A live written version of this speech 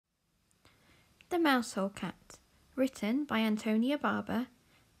The Mousehole Cat, written by Antonia Barber,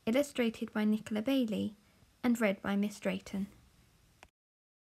 illustrated by Nicola Bailey, and read by Miss Drayton.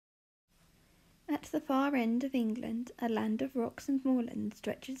 At the far end of England, a land of rocks and moorlands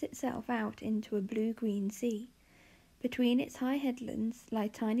stretches itself out into a blue-green sea. Between its high headlands lie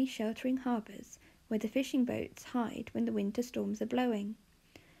tiny sheltering harbours where the fishing boats hide when the winter storms are blowing.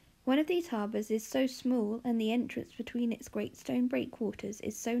 One of these harbours is so small, and the entrance between its great stone breakwaters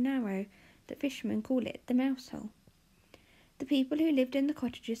is so narrow, that fishermen call it the Mousehole. The people who lived in the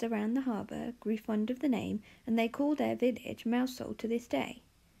cottages around the harbour grew fond of the name, and they call their village Mousehole to this day.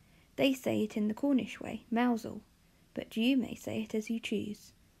 They say it in the Cornish way, Mousehole, but you may say it as you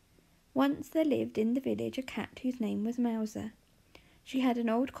choose. Once there lived in the village a cat whose name was Mouser. She had an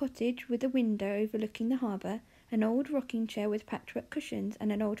old cottage with a window overlooking the harbour, an old rocking chair with patchwork cushions,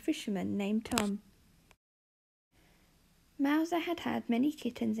 and an old fisherman named Tom. Mouser had had many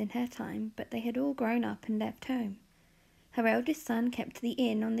kittens in her time, but they had all grown up and left home. Her eldest son kept the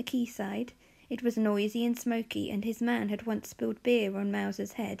inn on the quayside. It was noisy and smoky, and his man had once spilled beer on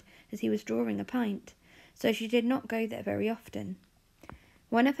Mouser's head as he was drawing a pint, so she did not go there very often.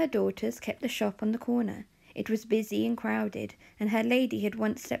 One of her daughters kept the shop on the corner. It was busy and crowded, and her lady had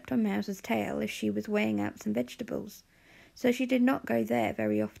once stepped on Mouser's tail as she was weighing out some vegetables, so she did not go there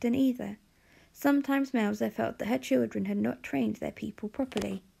very often either. Sometimes Mouser felt that her children had not trained their people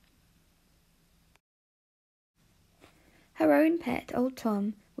properly. Her own pet, old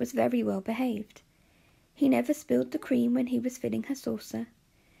Tom, was very well behaved. He never spilled the cream when he was filling her saucer.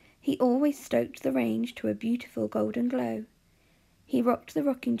 He always stoked the range to a beautiful golden glow. He rocked the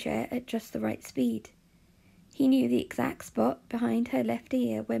rocking chair at just the right speed. He knew the exact spot behind her left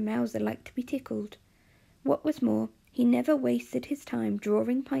ear where Mouser liked to be tickled. What was more, he never wasted his time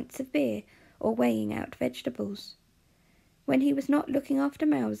drawing pints of beer or weighing out vegetables. When he was not looking after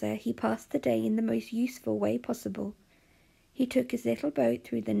Mouser, he passed the day in the most useful way possible. He took his little boat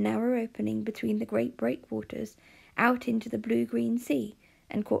through the narrow opening between the great breakwaters out into the blue-green sea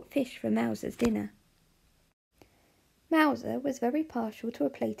and caught fish for Mouser's dinner. Mouser was very partial to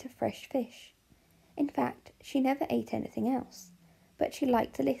a plate of fresh fish. In fact, she never ate anything else, but she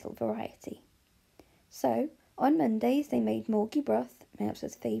liked a little variety. So, on Mondays they made morgy broth,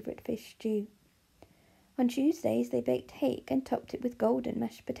 Mouser's favourite fish stew. On Tuesdays they baked hake and topped it with golden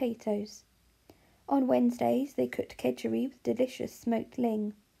mashed potatoes. On Wednesdays they cooked kedgeree with delicious smoked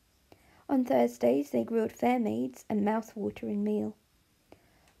ling. On Thursdays they grilled fair maids and mouth-watering meal.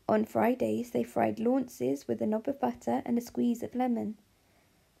 On Fridays they fried launces with a knob of butter and a squeeze of lemon.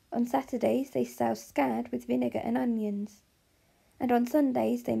 On Saturdays they soused scad with vinegar and onions. And on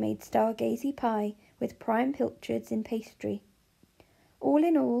Sundays they made stargazy pie with prime pilchards in pastry. All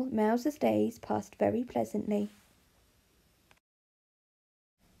in all, Mouser's days passed very pleasantly.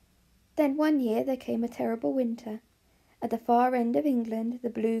 Then one year there came a terrible winter. At the far end of England the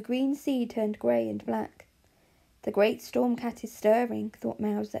blue-green sea turned grey and black. The great storm cat is stirring, thought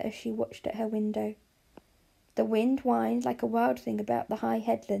Mouser as she watched at her window. The wind whined like a wild thing about the high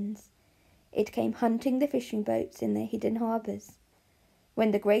headlands. It came hunting the fishing boats in their hidden harbours.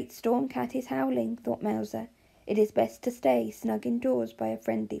 When the great storm cat is howling, thought Mouser, it is best to stay snug indoors by a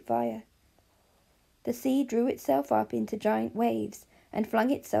friendly fire. The sea drew itself up into giant waves and flung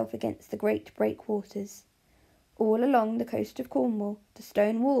itself against the great breakwaters. All along the coast of Cornwall the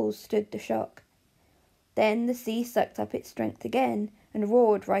stone walls stood the shock. Then the sea sucked up its strength again and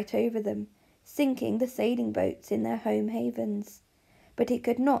roared right over them, sinking the sailing boats in their home havens. But it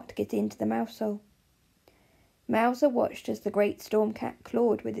could not get into the Mousehole. Mouser watched as the great storm cat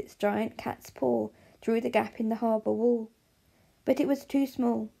clawed with its giant cat's paw through the gap in the harbour wall. But it was too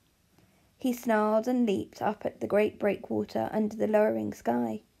small. He snarled and leaped up at the great breakwater under the lowering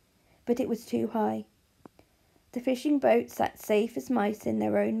sky, but it was too high. The fishing boats sat safe as mice in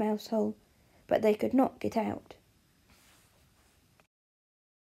their own mousehole, but they could not get out.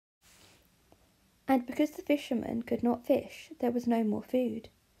 And because the fishermen could not fish, there was no more food.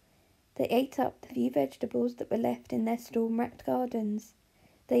 They ate up the few vegetables that were left in their storm-racked gardens.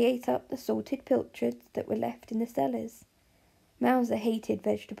 They ate up the salted pilchards that were left in the cellars. Mouser hated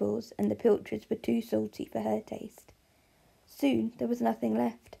vegetables, and the pilchards were too salty for her taste. Soon there was nothing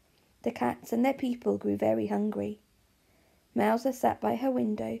left. The cats and their people grew very hungry. Mouser sat by her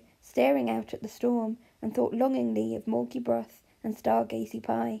window, staring out at the storm, and thought longingly of morgy broth and stargazy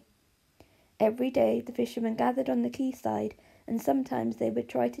pie. Every day the fishermen gathered on the quayside, and sometimes they would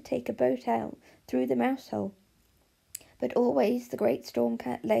try to take a boat out through the Mousehole. But always the great storm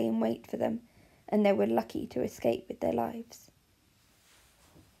cat lay in wait for them, and they were lucky to escape with their lives.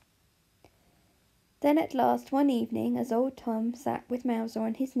 Then at last one evening, as old Tom sat with Mouser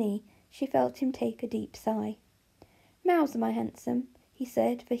on his knee, She felt him take a deep sigh. "Mouser, my handsome," he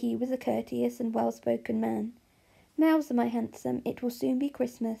said, for he was a courteous and well-spoken man. "Mouser, my handsome, it will soon be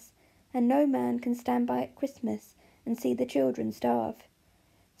Christmas, and no man can stand by at Christmas and see the children starve.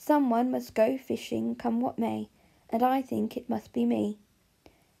 Someone must go fishing come what may, and I think it must be me.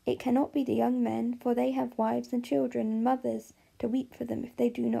 It cannot be the young men, for they have wives and children and mothers to weep for them if they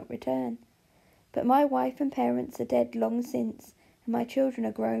do not return. But my wife and parents are dead long since, and my children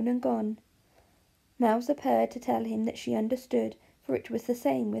are grown and gone." Mouser purred to tell him that she understood, for it was the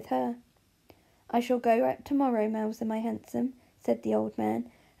same with her. "I shall go out tomorrow, Mouser, my handsome," said the old man,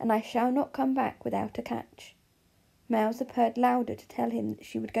 "and I shall not come back without a catch." Mouser purred louder to tell him that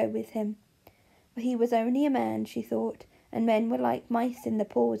she would go with him. For he was only a man, she thought, and men were like mice in the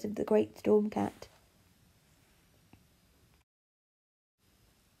paws of the great storm cat.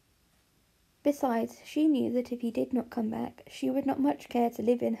 Besides, she knew that if he did not come back, she would not much care to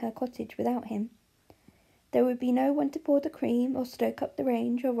live in her cottage without him. There would be no one to pour the cream, or stoke up the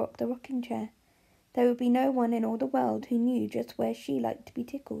range, or rock the rocking chair. There would be no one in all the world who knew just where she liked to be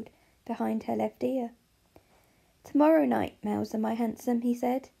tickled, behind her left ear. "Tomorrow night, Mouser, my handsome," he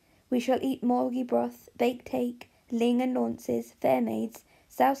said, "we shall eat morgie broth, baked hake, ling and launces, fair maids,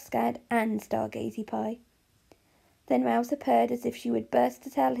 souse scad, and stargazy pie." Then Mouser purred as if she would burst to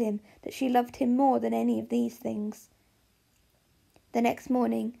tell him that she loved him more than any of these things. The next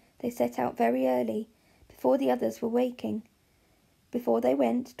morning they set out very early, before the others were waking. Before they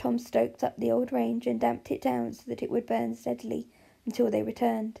went, Tom stoked up the old range and damped it down so that it would burn steadily until they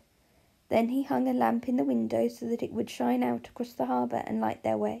returned. Then he hung a lamp in the window so that it would shine out across the harbour and light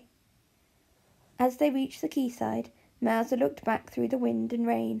their way. As they reached the quayside, Mouser looked back through the wind and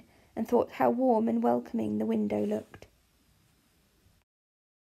rain and thought how warm and welcoming the window looked.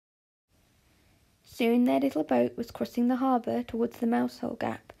 Soon their little boat was crossing the harbour towards the Mousehole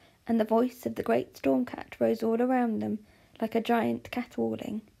Gap, and the voice of the great storm cat rose all around them like a giant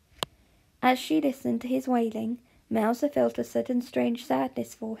caterwauling. As she listened to his wailing, Mouser felt a sudden strange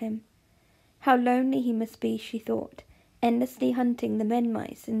sadness for him. How lonely he must be, she thought, endlessly hunting the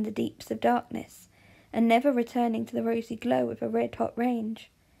men-mice in the deeps of darkness, and never returning to the rosy glow of a red-hot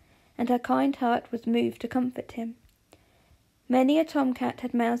range. And her kind heart was moved to comfort him. Many a tomcat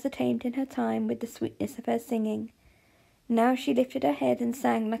had Mouser tamed in her time with the sweetness of her singing. Now she lifted her head and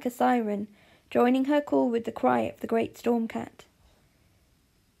sang like a siren, joining her call with the cry of the great storm cat.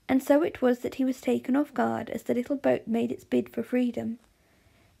 And so it was that he was taken off guard as the little boat made its bid for freedom.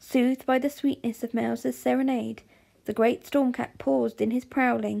 Soothed by the sweetness of Mouser's serenade, the great storm cat paused in his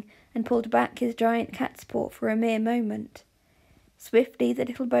prowling and pulled back his giant cat's paw for a mere moment. Swiftly the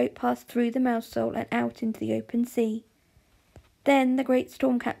little boat passed through the Mousehole and out into the open sea. Then the great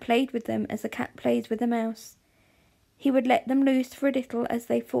storm cat played with them as a cat plays with a mouse. He would let them loose for a little as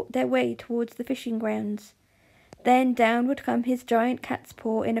they fought their way towards the fishing grounds. Then down would come his giant cat's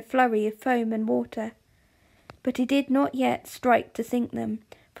paw in a flurry of foam and water. But he did not yet strike to sink them,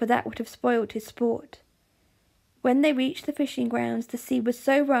 for that would have spoiled his sport. When they reached the fishing grounds, the sea was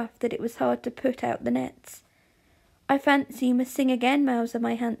so rough that it was hard to put out the nets. "I fancy you must sing again, Mouser,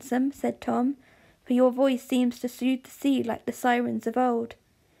 my handsome," said Tom, "for your voice seems to soothe the sea like the sirens of old."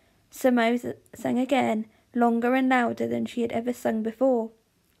 So Mouser sang again, longer and louder than she had ever sung before.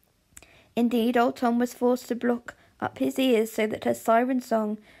 Indeed, old Tom was forced to block up his ears so that her siren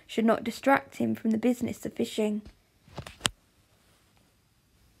song should not distract him from the business of fishing.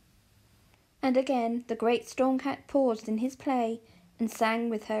 And again the great storm cat paused in his play and sang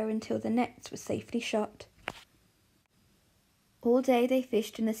with her until the nets were safely shot. All day they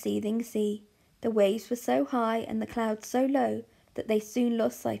fished in a seething sea. The waves were so high and the clouds so low that they soon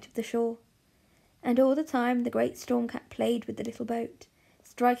lost sight of the shore. And all the time the great storm cat played with the little boat,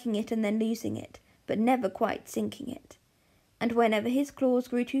 striking it and then losing it, but never quite sinking it. And whenever his claws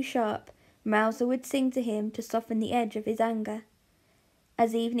grew too sharp, Mouser would sing to him to soften the edge of his anger.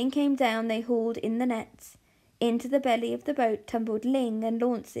 As evening came down they hauled in the nets. Into the belly of the boat tumbled ling and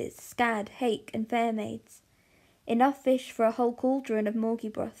launces, scad, hake, and fair maids. Enough fish for a whole cauldron of morgie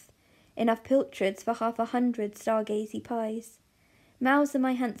broth, enough pilchards for 100 stargazy pies. "Mouser,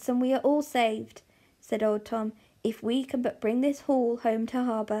 my handsome, we are all saved," said old Tom, "if we can but bring this haul home to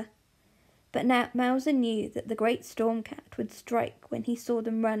harbour." But now Mouser knew that the great storm cat would strike when he saw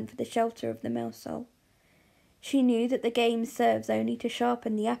them run for the shelter of the Mousehole. She knew that the game serves only to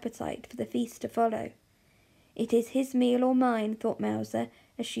sharpen the appetite for the feast to follow. "It is his meal or mine," thought Mouser,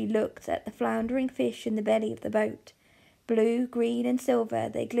 as she looked at the floundering fish in the belly of the boat. Blue, green, and silver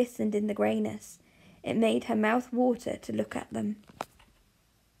they glistened in the greyness. It made her mouth water to look at them.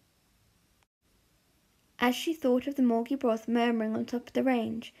 As she thought of the morgie broth murmuring on top of the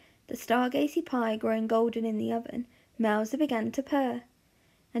range, The stargazy pie growing golden in the oven, Mouser began to purr,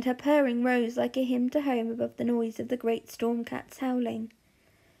 and her purring rose like a hymn to home above the noise of the great storm cat's howling.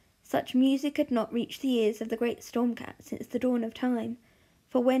 Such music had not reached the ears of the great storm cat since the dawn of time,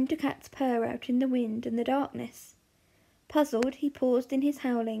 for when do cats purr out in the wind and the darkness? Puzzled, he paused in his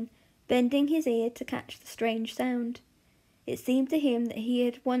howling, bending his ear to catch the strange sound. It seemed to him that he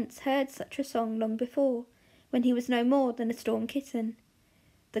had once heard such a song long before, when he was no more than a storm kitten.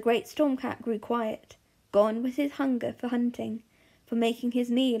 The great storm cat grew quiet. Gone was his hunger for hunting, for making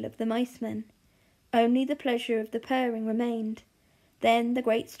his meal of the micemen. Only the pleasure of the purring remained. Then the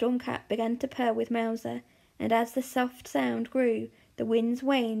great storm cat began to purr with Mouser, and as the soft sound grew, the winds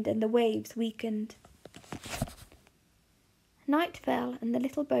waned and the waves weakened. Night fell, and the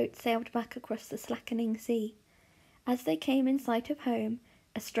little boat sailed back across the slackening sea. As they came in sight of home,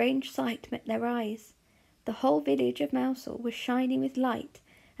 a strange sight met their eyes. The whole village of Mousehole was shining with light,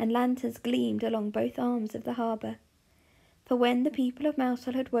 and lanterns gleamed along both arms of the harbour. For when the people of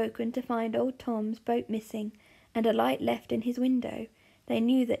Mousehole had woken to find old Tom's boat missing and a light left in his window, they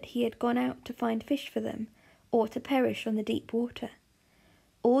knew that he had gone out to find fish for them, or to perish on the deep water.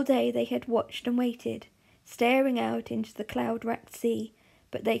 All day they had watched and waited, staring out into the cloud-racked sea,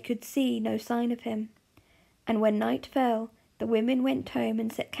 but they could see no sign of him. And when night fell, the women went home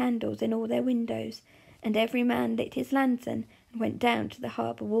and set candles in all their windows, and every man lit his lantern and went down to the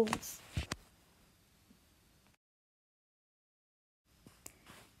harbour walls.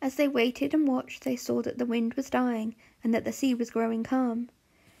 As they waited and watched, they saw that the wind was dying and that the sea was growing calm.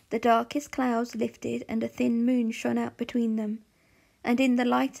 The darkest clouds lifted and a thin moon shone out between them, and in the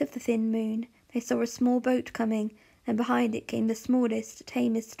light of the thin moon they saw a small boat coming, and behind it came the smallest,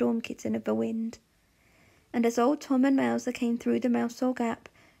 tamest storm kitten of the wind. And as old Tom and Mouser came through the Mousehole Gap,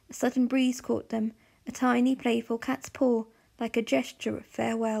 a sudden breeze caught them, a tiny playful cat's paw, like a gesture of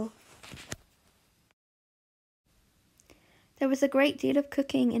farewell. There was a great deal of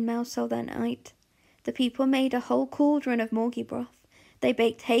cooking in Mousehole that night. The people made a whole cauldron of morgie broth. They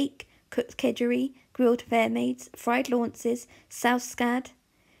baked hake, cooked kedgeree, grilled fairmaids, fried launces, souse scad.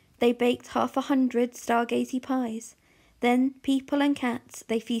 They baked 100 stargazy pies. Then, people and cats,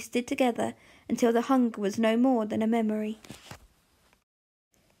 they feasted together until the hunger was no more than a memory.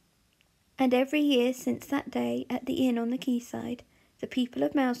 And every year since that day, at the inn on the quayside, the people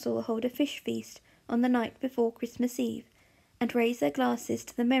of Mousehole hold a fish feast on the night before Christmas Eve, and raise their glasses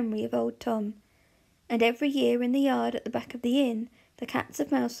to the memory of old Tom. And every year in the yard at the back of the inn, the cats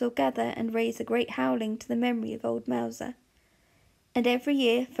of Mousehole gather and raise a great howling to the memory of old Mouser. And every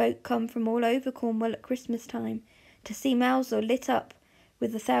year folk come from all over Cornwall at Christmas time to see Mousehole lit up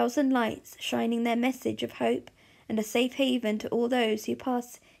with 1,000 lights, shining their message of hope and a safe haven to all those who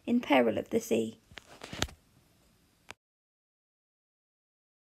pass in peril of the sea.